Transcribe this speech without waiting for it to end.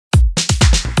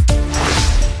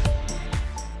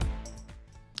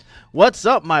What's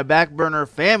up, my backburner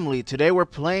family? Today we're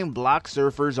playing Block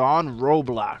Surfers on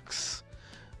Roblox.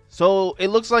 So it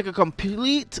looks like a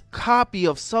complete copy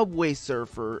of Subway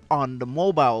Surfer on the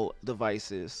mobile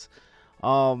devices.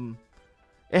 It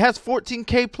has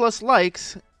 14K plus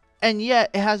likes, and yet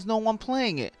it has no one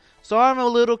playing it. So I'm a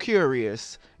little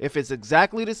curious if it's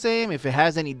exactly the same, if it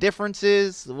has any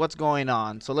differences, what's going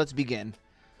on. So let's begin.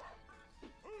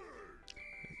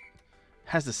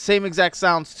 Has the same exact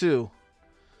sounds too.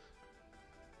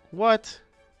 What?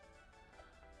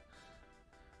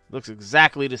 Looks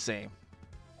exactly the same.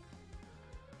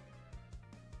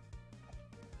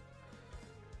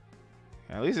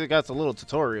 At least it got a little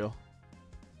tutorial.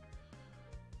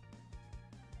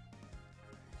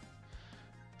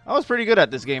 I was pretty good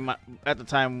at this game at the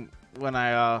time when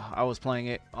I was playing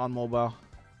it on mobile.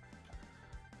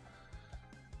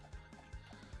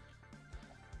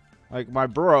 Like my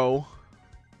bro,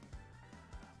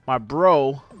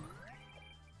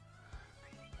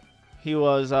 he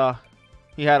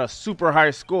had a super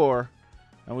high score,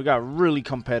 and we got really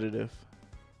competitive.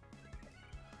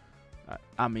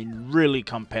 I mean, really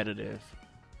competitive.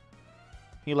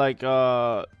 He like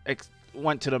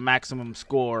went to the maximum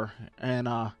score, and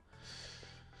I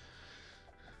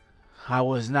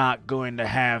was not going to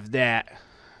have that.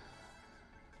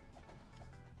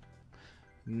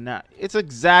 It's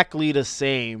exactly the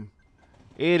same.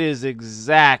 It is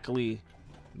exactly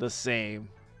the same.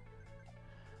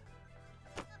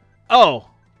 Oh!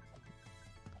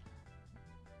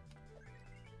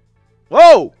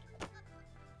 Whoa!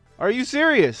 Are you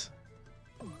serious?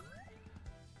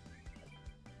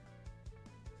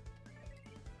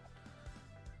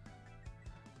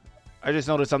 I just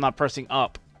noticed I'm not pressing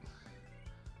up.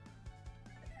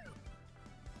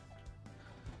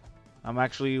 I'm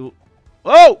actually...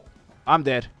 Oh! I'm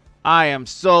dead. I am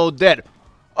so dead.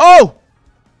 Oh!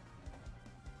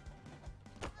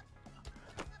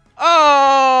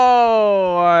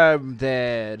 Oh! I'm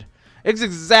dead. It's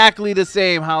exactly the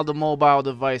same how the mobile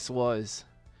device was.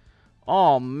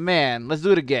 Oh man, let's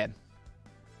do it again.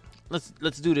 Let's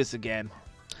do this again.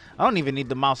 I don't even need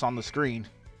the mouse on the screen.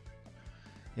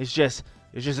 It's just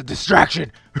a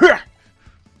distraction.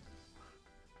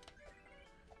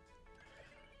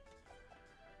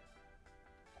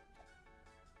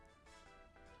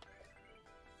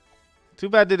 Too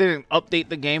bad they didn't update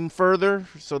the game further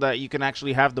so that you can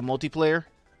actually have the multiplayer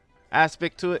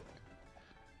aspect to it.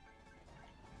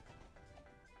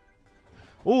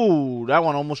 Ooh, that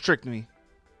one almost tricked me.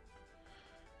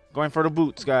 Going for the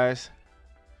boots, guys.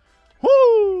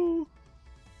 Woo!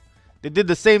 They did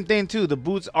the same thing too. The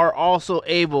boots are also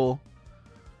able...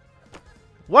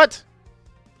 What?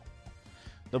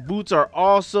 The boots are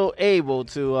also able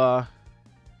to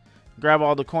grab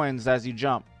all the coins as you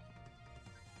jump.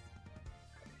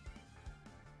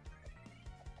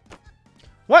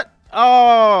 What?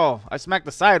 Oh, I smacked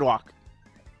the sidewalk.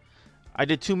 I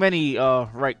did too many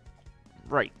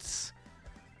rights.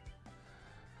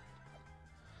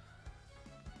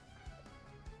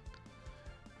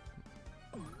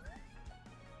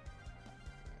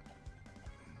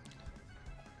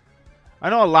 I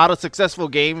know a lot of successful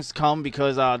games come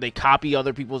because they copy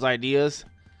other people's ideas,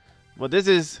 but this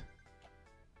is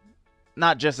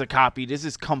not just a copy. This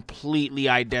is completely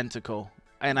identical,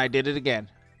 and I did it again.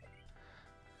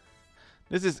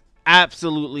 This is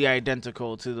absolutely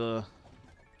identical to the...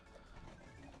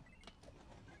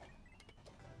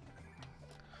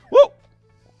 Woo!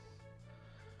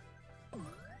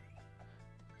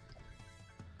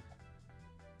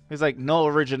 There's like no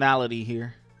originality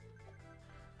here.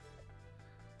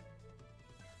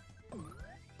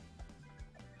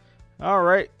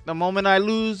 Alright, the moment I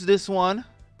lose this one,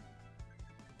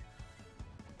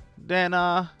 then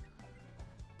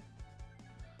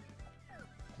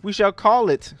we shall call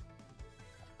it.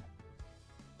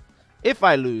 If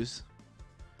I lose,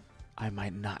 I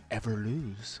might not ever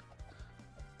lose.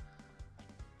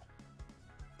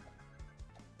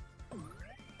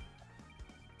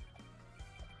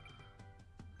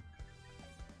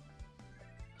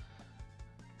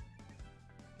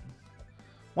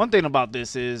 One thing about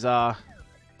this is the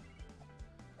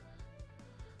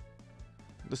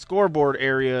scoreboard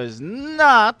area is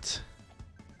not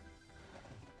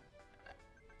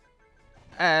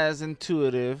as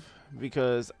intuitive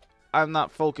because I'm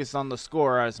not focused on the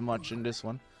score as much in this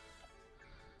one.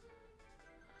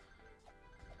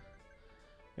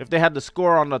 If they had the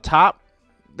score on the top,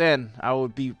 then I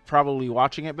would be probably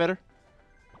watching it better.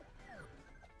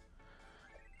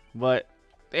 But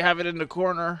they have it in the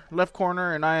corner, left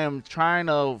corner, and I am trying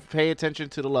to pay attention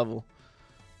to the level.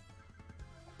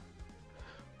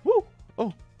 Woo!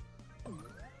 Oh.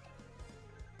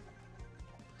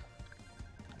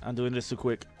 I'm doing this too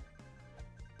quick.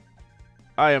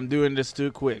 I am doing this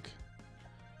too quick.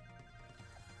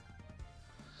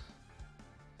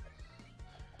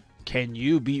 Can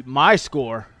you beat my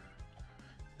score?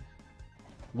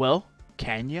 Well,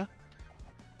 can ya?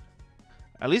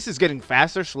 At least it's getting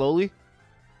faster slowly.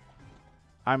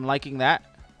 I'm liking that.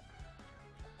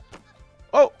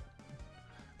 Oh!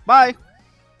 Bye!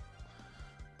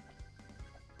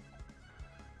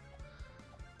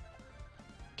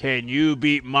 Can you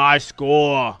beat my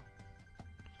score?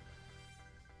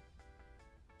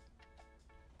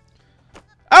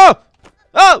 Oh!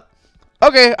 Oh!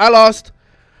 Okay, I lost.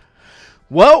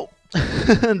 Well,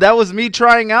 that was me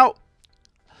trying out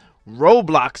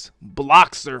Roblox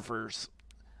Blox Surfers.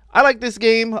 I like this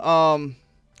game. I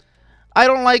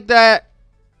don't like that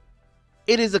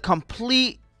it is a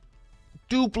complete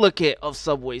duplicate of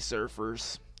Subway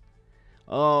Surfers.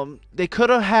 They could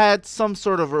have had some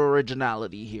sort of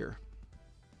originality here.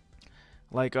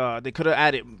 Like they could have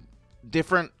added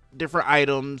different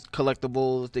items,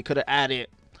 collectibles. They could have added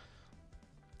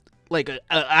like a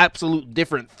absolute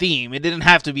different theme. It didn't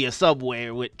have to be a subway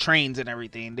with trains and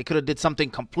everything. They could have did something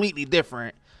completely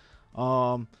different.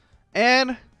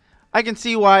 And I can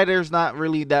see why there's not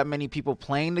really that many people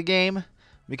playing the game,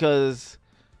 because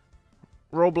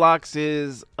Roblox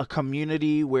is a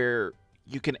community where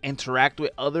you can interact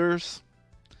with others,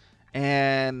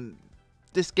 and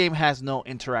this game has no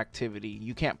interactivity.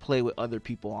 You can't play with other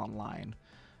people online.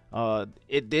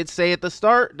 It did say at the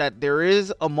start that there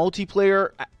is a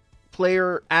multiplayer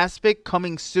aspect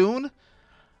coming soon,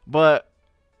 but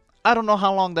I don't know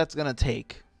how long that's gonna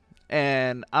take,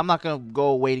 and I'm not gonna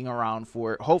go waiting around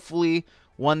for it. Hopefully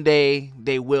one day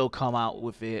they will come out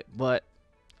with it, but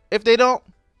if they don't,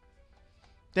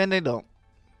 then they don't.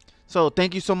 So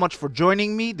thank you so much for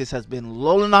joining me. This has been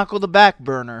Lolanoko the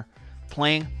Backburner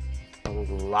playing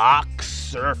Blox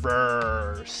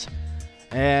Surfers,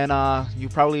 and you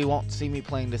probably won't see me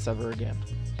playing this ever again,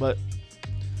 but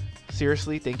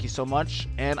seriously, thank you so much,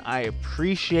 and I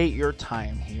appreciate your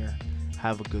time here.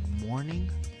 Have a good morning,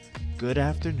 good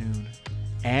afternoon,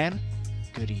 and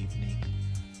good evening.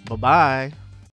 Bye-bye.